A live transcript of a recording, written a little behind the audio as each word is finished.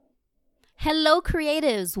Hello,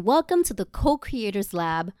 creatives. Welcome to the Co-Creators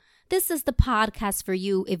Lab. This is the podcast for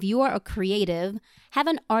you if you are a creative, have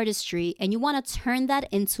an artistry, and you want to turn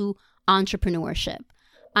that into entrepreneurship.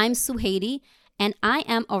 I'm Suhaidi, and I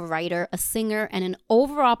am a writer, a singer, and an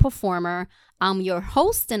overall performer. I'm your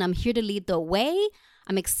host, and I'm here to lead the way.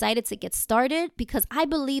 I'm excited to get started because I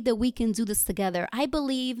believe that we can do this together. I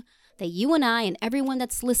believe that you and I and everyone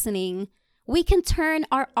that's listening, we can turn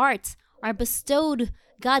our art, our bestowed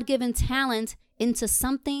God-given talent into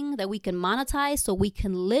something that we can monetize so we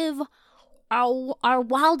can live our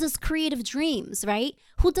wildest creative dreams, right?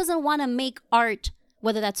 Who doesn't want to make art,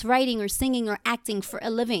 whether that's writing or singing or acting, for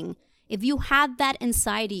a living? If you have that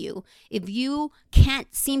inside of you, if you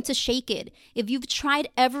can't seem to shake it, if you've tried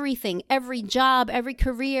everything, every job, every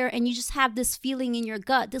career, and you just have this feeling in your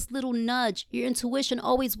gut, this little nudge, your intuition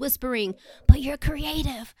always whispering, but you're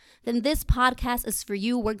creative, then this podcast is for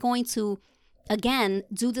you. We're going to again,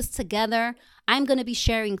 do this together. I'm going to be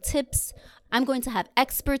sharing tips. I'm going to have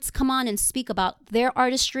experts come on and speak about their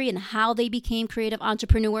artistry and how they became creative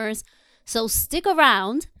entrepreneurs. So stick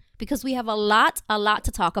around because we have a lot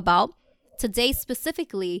to talk about. Today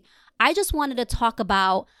specifically, I just wanted to talk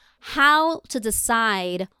about how to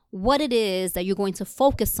decide what it is that you're going to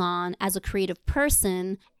focus on as a creative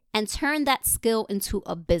person and turn that skill into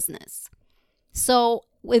a business. So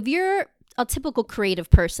if you're a typical creative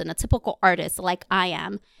person, a typical artist like I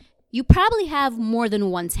am, you probably have more than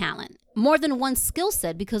one talent, more than one skill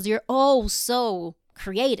set because you're so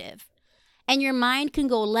creative. And your mind can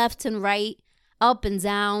go left and right, up and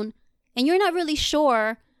down, and you're not really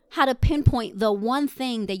sure how to pinpoint the one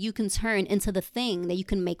thing that you can turn into the thing that you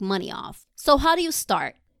can make money off. So how do you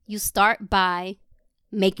start? You start by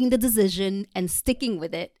making the decision and sticking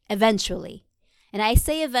with it eventually. And I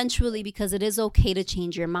say eventually because it is okay to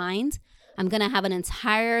change your mind. I'm going to have an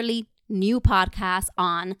entirely new podcast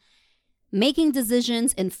on making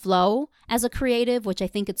decisions in flow as a creative, which I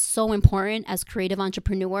think it's so important as creative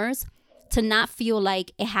entrepreneurs to not feel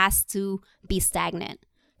like it has to be stagnant.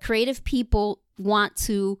 Creative people want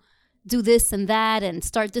to do this and that and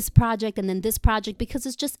start this project and then this project because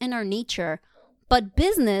it's just in our nature. But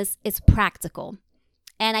business is practical.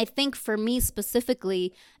 And I think for me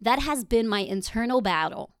specifically, that has been my internal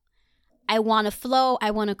battle. I want to flow. I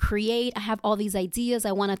want to create. I have all these ideas.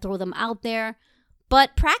 I want to throw them out there.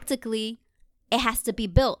 But practically, it has to be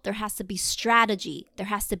built. There has to be strategy. There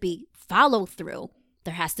has to be follow through.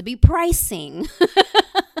 There has to be pricing.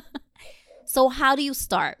 So how do you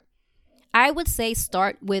start? I would say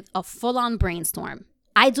start with a full-on brainstorm.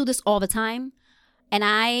 I do this all the time. And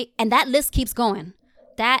that list keeps going.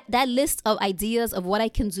 That list of ideas of what I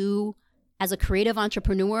can do as a creative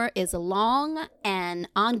entrepreneur is long and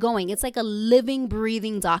ongoing. It's like a living,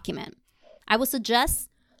 breathing document. I would suggest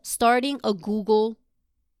starting a Google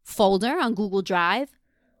folder on Google Drive,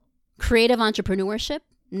 creative entrepreneurship,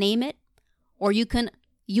 name it, or you can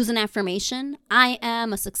use an affirmation. I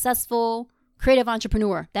am a successful creative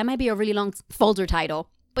entrepreneur. That might be a really long folder title,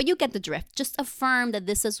 but you get the drift. Just affirm that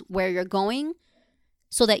this is where you're going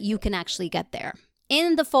so that you can actually get there.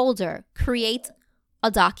 In the folder, create a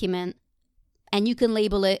document. And you can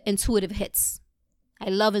label it intuitive hits. I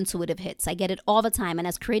love intuitive hits. I get it all the time. And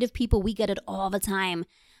as creative people, we get it all the time.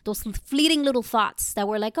 Those fleeting little thoughts that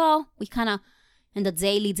we're like, we kind of in the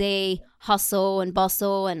daily day hustle and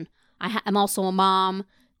bustle. And I'm also a mom.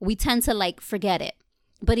 We tend to forget it.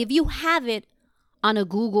 But if you have it on a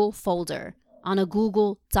Google folder, on a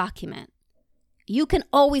Google document, you can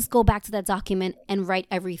always go back to that document and write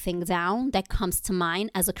everything down that comes to mind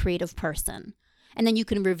as a creative person. And then you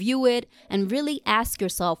can review it and really ask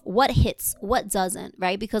yourself what hits, what doesn't,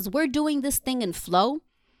 right? Because we're doing this thing in flow.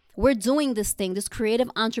 We're doing this creative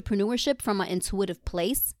entrepreneurship from an intuitive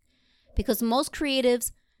place. Because most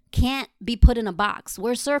creatives can't be put in a box.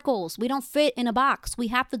 We're circles. We don't fit in a box. We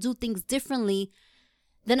have to do things differently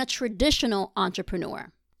than a traditional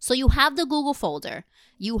entrepreneur. So you have the Google folder.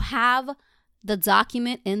 You have the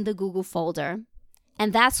document in the Google folder.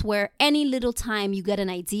 And that's where any little time you get an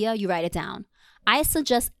idea, you write it down. I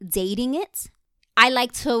suggest dating it. I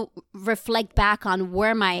like to reflect back on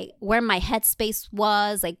where my headspace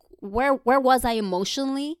was, where was I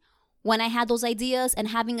emotionally when I had those ideas, and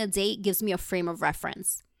having a date gives me a frame of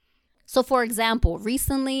reference. So for example,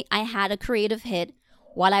 recently I had a creative hit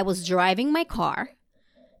while I was driving my car,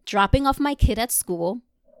 dropping off my kid at school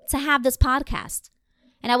to have this podcast.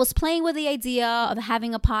 And I was playing with the idea of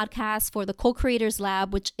having a podcast for the Co-Creators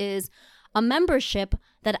Lab, which is a membership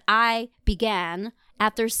that I began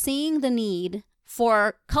after seeing the need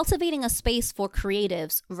for cultivating a space for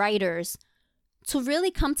creatives, writers, to really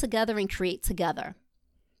come together and create together.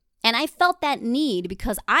 And I felt that need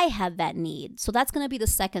because I had that need. So that's going to be the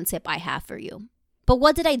second tip I have for you. But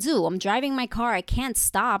what did I do? I'm driving my car. I can't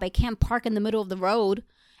stop. I can't park in the middle of the road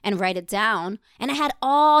and write it down. And I had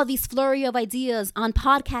all these flurry of ideas on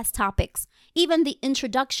podcast topics. Even the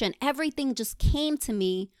introduction, everything just came to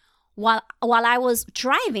me while I was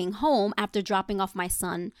driving home after dropping off my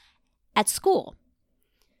son at school.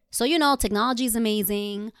 So, technology is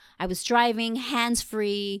amazing. I was driving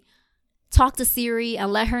hands-free, talk to Siri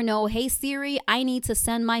and let her know, hey, Siri, I need to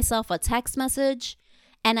send myself a text message.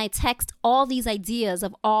 And I text all these ideas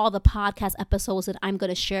of all the podcast episodes that I'm going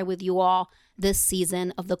to share with you all this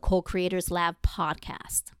season of the Co-Creators Lab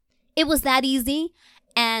podcast. It was that easy.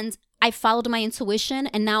 And I followed my intuition.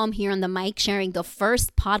 And now I'm here on the mic sharing the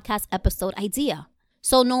first podcast episode idea.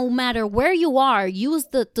 So no matter where you are, use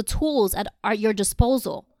the tools at your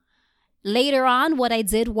disposal. Later on, what I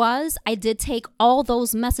did was I did take all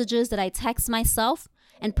those messages that I text myself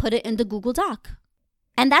and put it in the Google Doc.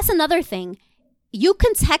 And that's another thing. You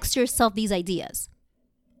can text yourself these ideas.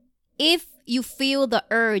 If you feel the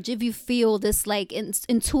urge, if you feel this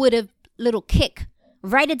intuitive little kick,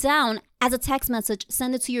 write it down as a text message,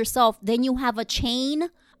 send it to yourself. Then you have a chain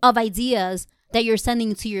of ideas that you're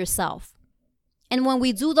sending to yourself. And when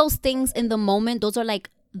we do those things in the moment, those are like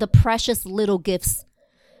the precious little gifts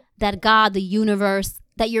that God, the universe,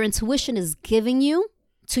 that your intuition is giving you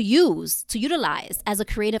to use, to utilize as a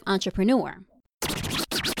creative entrepreneur.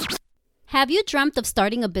 Have you dreamt of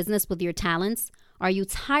starting a business with your talents? Are you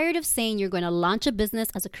tired of saying you're going to launch a business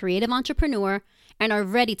as a creative entrepreneur and are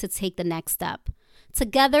ready to take the next step?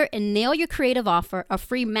 Together in Nail Your Creative Offer, a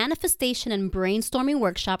free manifestation and brainstorming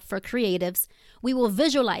workshop for creatives, we will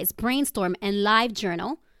visualize, brainstorm, and live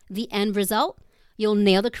journal the end result. You'll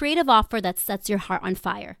nail the creative offer that sets your heart on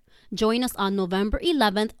fire. Join us on November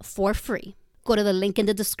 11th for free. Go to the link in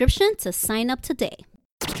the description to sign up today.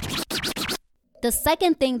 The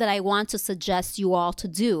second thing that I want to suggest you all to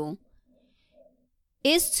do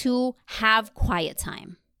is to have quiet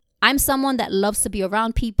time. I'm someone that loves to be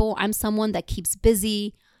around people. I'm someone that keeps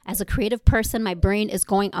busy. As a creative person, my brain is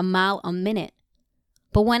going a mile a minute.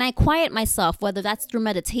 But when I quiet myself, whether that's through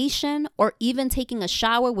meditation or even taking a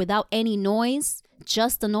shower without any noise,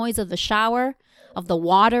 just the noise of the shower, of the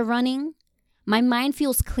water running, my mind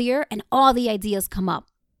feels clear and all the ideas come up.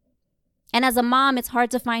 And as a mom, it's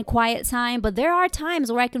hard to find quiet time, but there are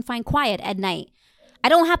times where I can find quiet at night. I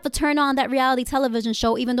don't have to turn on that reality television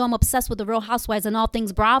show, even though I'm obsessed with the Real Housewives and all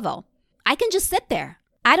things Bravo. I can just sit there.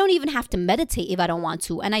 I don't even have to meditate if I don't want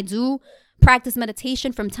to. And I do practice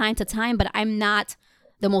meditation from time to time, but I'm not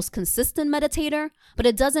the most consistent meditator. But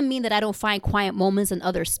it doesn't mean that I don't find quiet moments in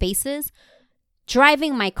other spaces.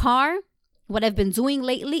 Driving my car, what I've been doing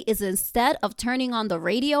lately is instead of turning on the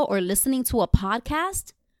radio or listening to a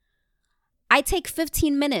podcast, I take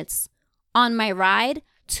 15 minutes on my ride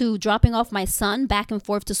to dropping off my son back and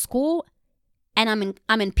forth to school, and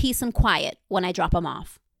I'm in peace and quiet when I drop him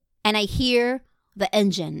off. And I hear the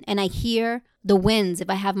engine and I hear the winds if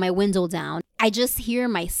I have my window down. I just hear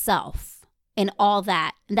myself and all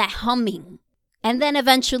that humming. And then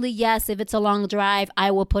eventually, yes, if it's a long drive,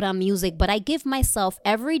 I will put on music, but I give myself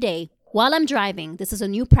every day while I'm driving. This is a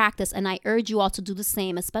new practice, and I urge you all to do the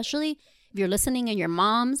same, especially if you're listening and you're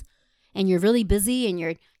moms and you're really busy and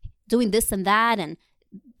you're doing this and that, and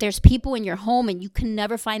there's people in your home and you can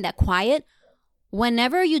never find that quiet.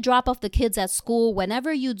 Whenever you drop off the kids at school,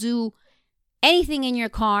 whenever you do anything in your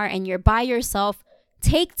car and you're by yourself,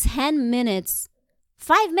 take 10 minutes,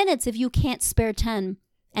 5 minutes if you can't spare 10,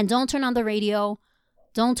 and don't turn on the radio,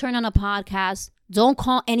 don't turn on a podcast, don't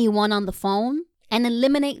call anyone on the phone, and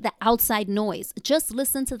eliminate the outside noise. Just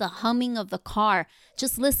listen to the humming of the car.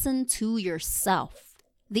 Just listen to yourself.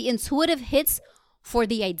 The intuitive hits for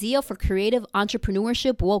the idea for creative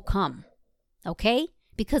entrepreneurship will come, okay?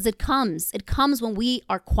 Because it comes when we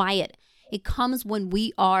are quiet. It comes when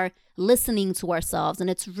we are listening to ourselves, and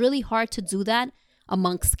it's really hard to do that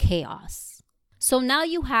amongst chaos. So now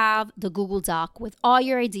you have the Google Doc with all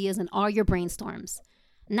your ideas and all your brainstorms.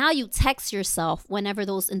 Now you text yourself whenever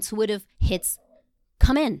those intuitive hits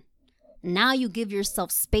come in. Now you give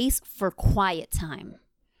yourself space for quiet time.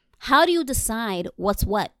 How do you decide what's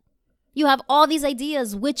what? You have all these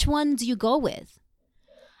ideas. Which one do you go with?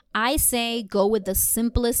 I say go with the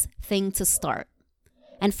simplest thing to start.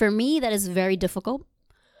 And for me, that is very difficult.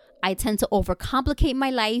 I tend to overcomplicate my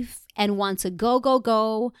life and want to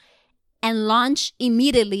go, and launch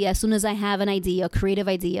immediately as soon as I have an idea, a creative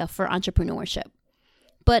idea for entrepreneurship.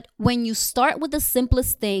 But when you start with the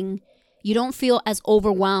simplest thing, you don't feel as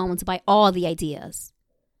overwhelmed by all the ideas.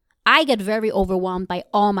 I get very overwhelmed by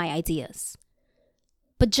all my ideas.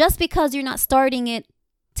 But just because you're not starting it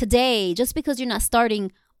today. Just because you're not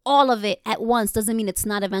starting all of it at once doesn't mean it's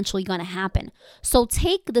not eventually going to happen. So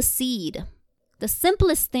take the seed, the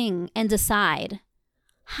simplest thing, and decide,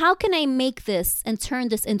 how can I make this and turn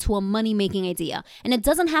this into a money-making idea? And it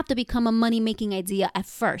doesn't have to become a money-making idea at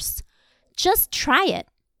first. Just try it.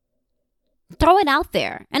 Throw it out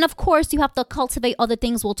there. And of course, you have to cultivate other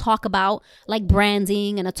things we'll talk about, like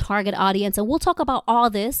branding and a target audience. And we'll talk about all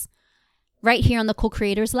this right here on the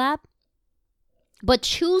Co-Creators Lab. But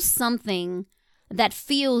choose something that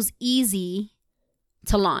feels easy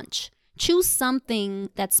to launch. Choose something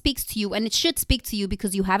that speaks to you, and it should speak to you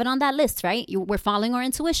because you have it on that list, right? We're following our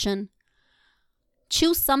intuition.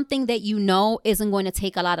 Choose something that you know isn't going to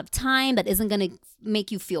take a lot of time, that isn't going to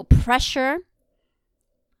make you feel pressure.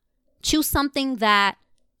 Choose something that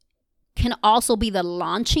can also be the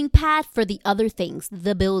launching pad for the other things,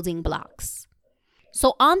 the building blocks.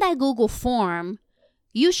 So on that Google form,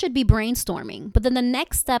 you should be brainstorming. But then the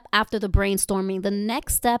next step after the brainstorming, the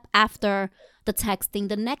next step after the texting,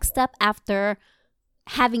 the next step after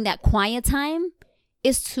having that quiet time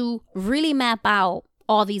is to really map out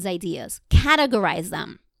all these ideas, categorize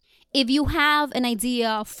them. If you have an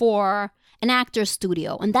idea for an actor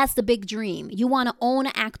studio, and that's the big dream, you want to own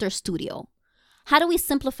an actor studio. How do we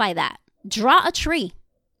simplify that? Draw a tree,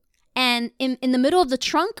 and in the middle of the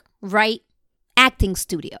trunk, write acting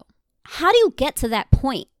studio. How do you get to that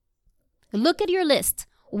point? Look at your list.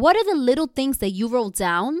 What are the little things that you wrote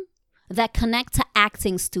down that connect to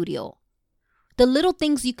acting studio? The little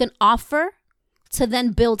things you can offer to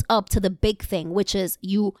then build up to the big thing, which is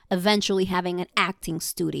you eventually having an acting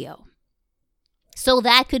studio. So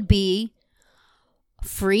that could be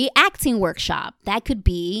free acting workshop. That could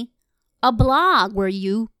be a blog where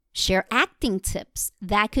you share acting tips.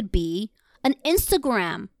 That could be an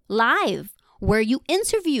Instagram live where you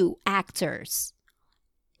interview actors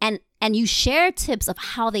and you share tips of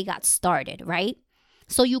how they got started, right?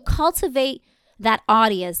 So you cultivate that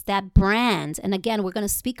audience, that brand. And again, we're going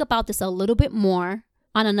to speak about this a little bit more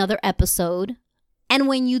on another episode. And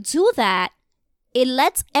when you do that, it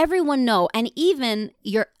lets everyone know, and even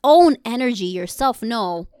your own energy, yourself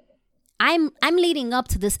know, I'm leading up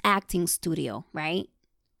to this acting studio, right?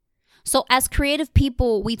 So as creative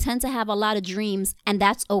people, we tend to have a lot of dreams, and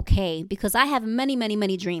that's okay because I have many, many,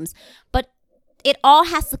 many dreams, but it all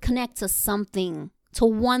has to connect to something, to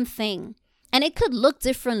one thing. And it could look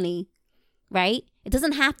differently, right? It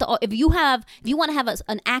doesn't have to, if you want to have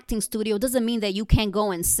an acting studio, it doesn't mean that you can't go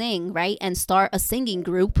and sing, right? And start a singing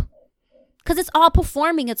group because it's all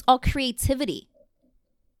performing. It's all creativity.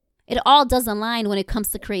 It all does align when it comes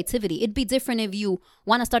to creativity. It'd be different if you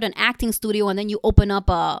want to start an acting studio and then you open up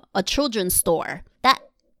a children's store. That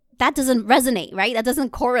doesn't resonate, right? That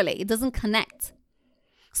doesn't correlate. It doesn't connect.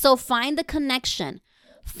 So find the connection.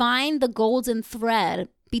 Find the golden thread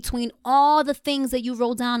between all the things that you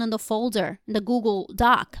wrote down in the folder, in the Google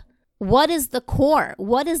Doc. What is the core?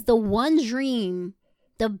 What is the one dream,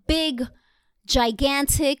 the big,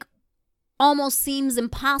 gigantic, almost seems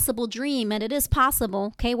impossible dream? And it is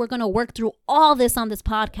possible, okay? We're going to work through all this on this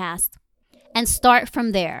podcast and start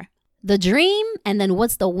from there. The dream, and then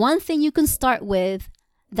what's the one thing you can start with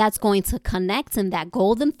that's going to connect in that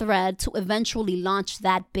golden thread to eventually launch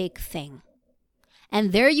that big thing.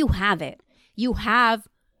 And there you have it. You have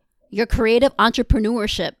your creative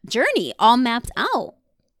entrepreneurship journey all mapped out.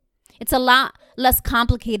 It's a lot less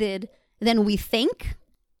complicated than we think.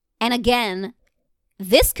 And again,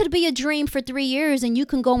 this could be a dream for 3 years and you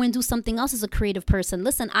can go and do something else as a creative person.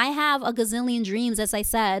 Listen, I have a gazillion dreams, as I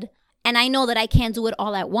said, and I know that I can't do it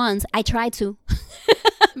all at once. I try to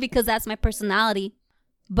because that's my personality.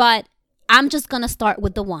 But I'm just going to start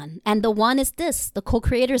with the one. And the one is this, the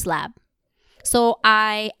Co-Creators Lab. So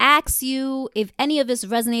I ask you if any of this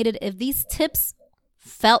resonated, if these tips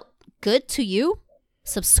felt good to you,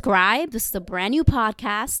 subscribe. This is a brand new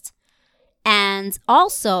podcast. And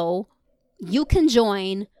also, you can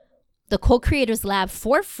join the Co-Creators Lab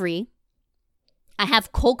for free. I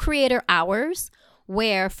have co-creator hours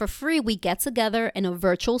where for free we get together in a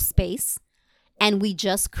virtual space and we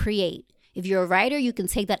just create. If you're a writer, you can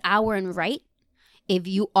take that hour and write. If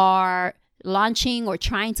you are launching or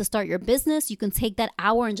trying to start your business, you can take that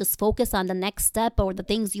hour and just focus on the next step or the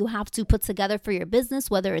things you have to put together for your business,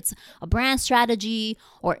 whether it's a brand strategy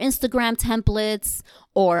or Instagram templates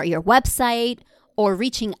or your website or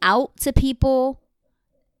reaching out to people.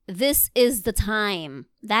 This is the time.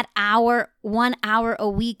 That hour, 1 hour a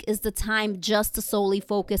week is the time just to solely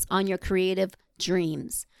focus on your creative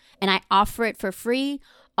dreams. And I offer it for free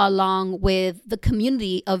along with the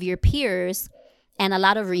community of your peers. and a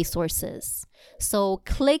lot of resources. So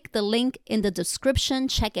click the link in the description,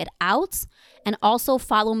 check it out, and also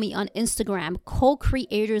follow me on Instagram,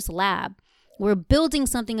 Co-Creators Lab. We're building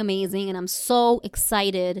something amazing, and I'm so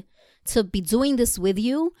excited to be doing this with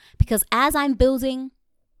you, because as I'm building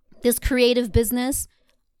this creative business,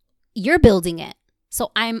 you're building it.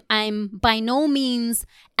 So I'm by no means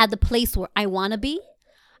at the place where I want to be.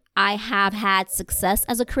 I have had success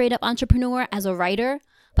as a creative entrepreneur, as a writer,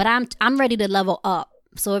 but I'm ready to level up.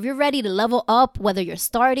 So if you're ready to level up, whether you're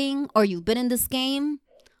starting or you've been in this game,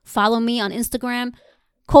 follow me on Instagram,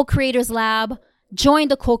 Co-Creators Lab. Join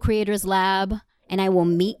the Co-Creators Lab, and I will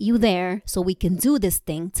meet you there so we can do this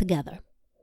thing together.